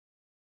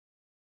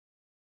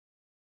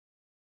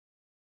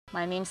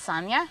My name's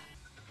Sonja.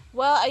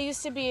 Well, I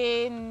used to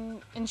be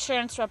an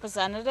insurance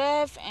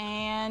representative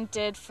and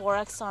did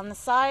Forex on the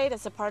side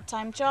as a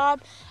part-time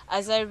job.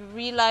 As I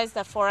realized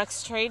that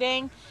Forex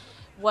trading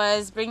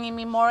was bringing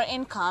me more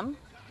income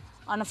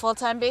on a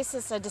full-time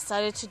basis, I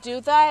decided to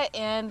do that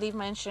and leave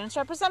my insurance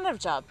representative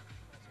job.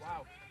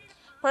 Wow.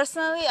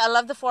 Personally, I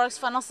love the Forex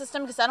Funnel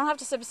system because I don't have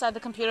to sit beside the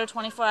computer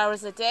 24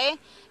 hours a day.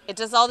 It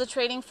does all the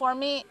trading for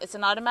me. It's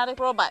an automatic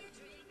robot.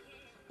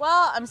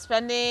 Well, I'm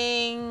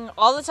spending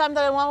all the time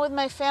that I want with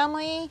my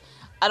family.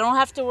 I don't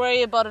have to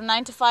worry about a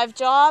 9-to-5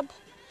 job.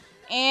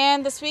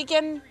 And this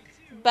weekend,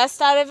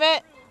 best out of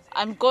it,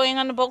 I'm going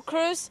on a boat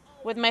cruise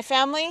with my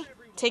family,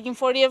 taking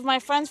 40 of my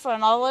friends for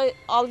an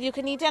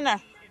all-you-can-eat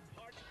dinner.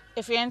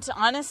 If you're into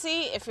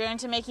honesty, if you're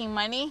into making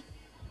money,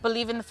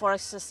 believe in the Forex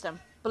system.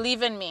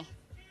 Believe in me.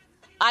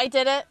 I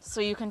did it,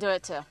 so you can do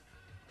it too.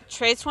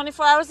 Trades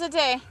 24 hours a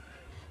day.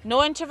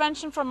 No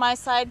intervention from my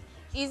side.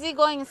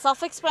 Easygoing and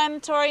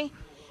self-explanatory.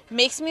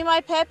 Makes me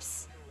my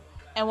pips.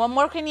 And what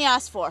more can you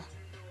ask for?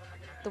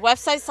 The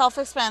website's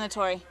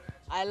self-explanatory.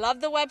 I love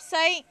the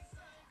website.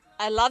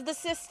 I love the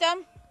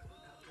system.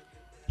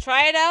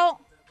 Try it out.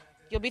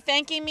 You'll be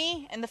thanking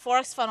me and the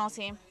Forex Funnel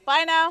team.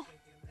 Bye now.